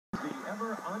The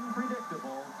ever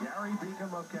unpredictable Gary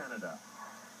Beacom of Canada.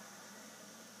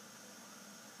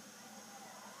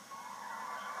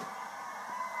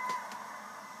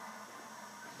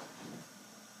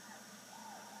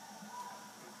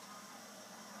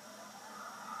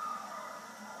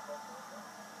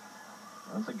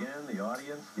 Once again, the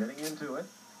audience getting into it.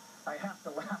 I have to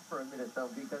laugh for a minute, though,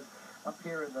 because up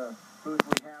here in the booth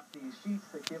we have these sheets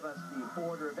that give us the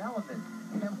order of elements,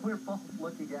 and we're both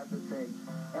looking at the same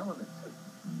elements.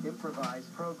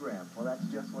 Improvised program. Well, that's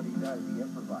just what he does. He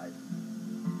improvises.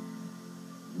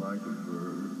 Like a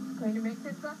bird. Going to make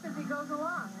this up as he goes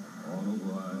along. On a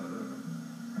wire.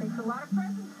 Takes a lot of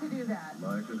presence to do that.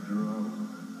 Like a drum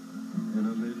in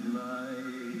a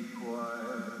midnight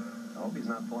choir. I hope he's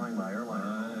not flying by airline.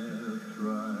 I've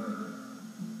tried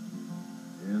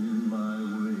in my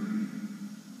way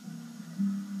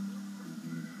to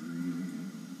be free.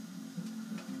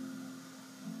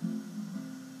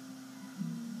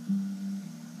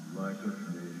 Like a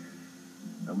fish.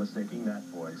 No mistaking that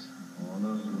voice. On a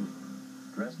hook.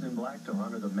 Dressed in black to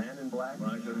honor the man in black.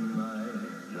 Like a knight.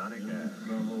 Johnny in Cash.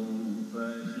 some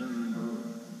old-fashioned book.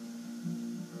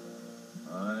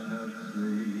 I have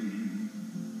saved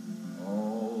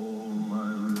all my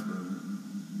ribbons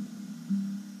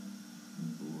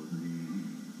for thee.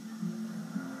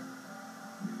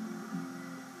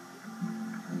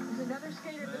 There's another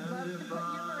skater that loves to put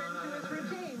humor into his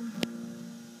routine.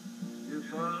 If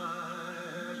I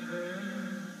have been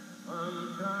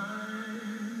unkind,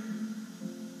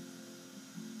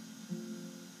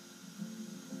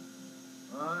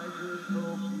 I just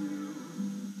hope you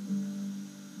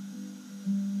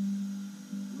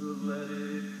will let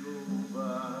it go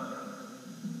by.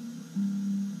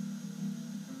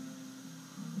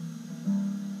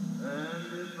 And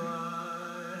if I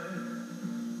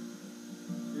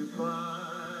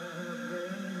have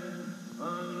been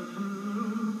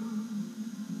untrue,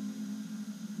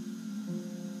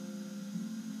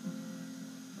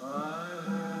 I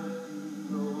hope you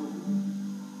know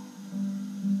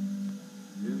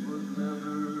it was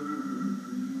never true.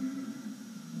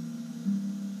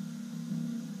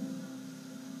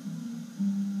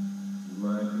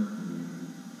 Like a dream.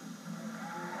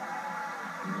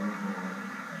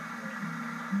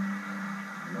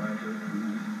 Like a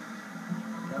dream.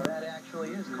 Now, that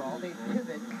actually is called a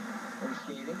pivot in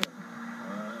skating.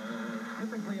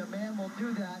 Typically, a man will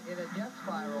do that in a death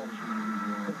spiral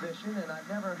position, and I've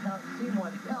never seen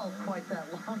one held quite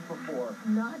that long before.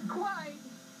 Not quite.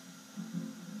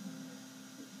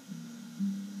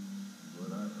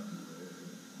 But I swear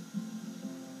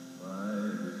by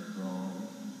this song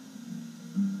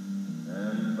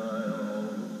and by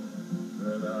all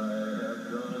that I have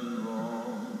done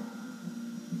wrong,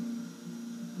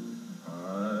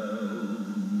 I'll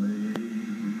make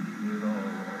it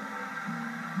all.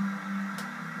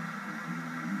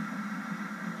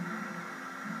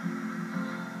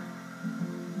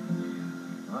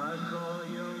 I saw a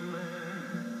young man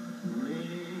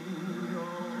leaning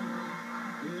on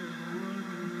his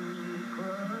wooden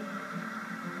crutch.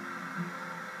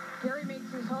 Gary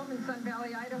makes his home in Sun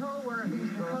Valley, Idaho, where he's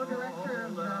the co-director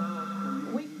of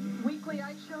the weekly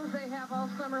ice shows they have all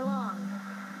summer long.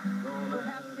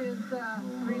 Perhaps his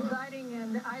residing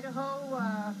in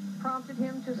Idaho prompted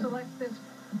him to select this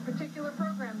particular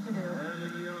program to do. And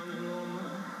a young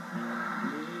woman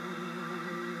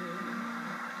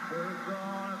her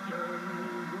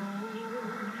garden gold.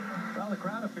 Well, the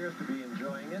crowd appears to be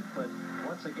enjoying it, but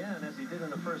once again, as he did in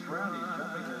the first round, he's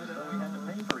jumping as though he had to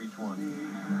pay for each one.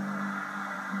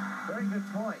 Very good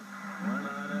point. Why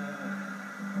not ask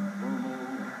for more?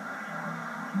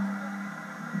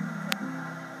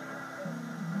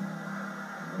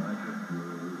 Like a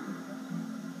bird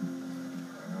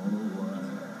on a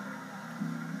wire,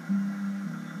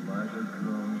 like a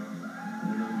drum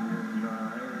in a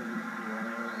midnight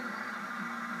choir.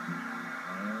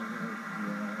 I have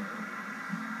tried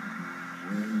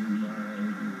in my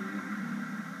way.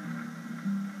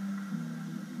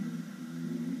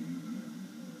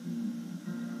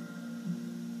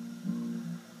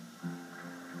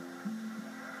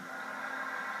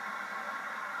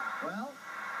 Well,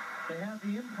 they have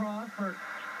the improv for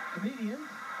comedians.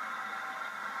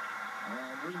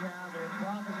 And we have an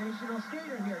improvisational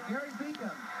skater here, Gary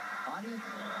Beacom. Audience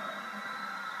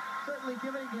certainly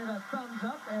giving it a thumbs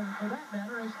up, and for that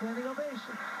matter, a standing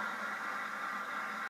ovation.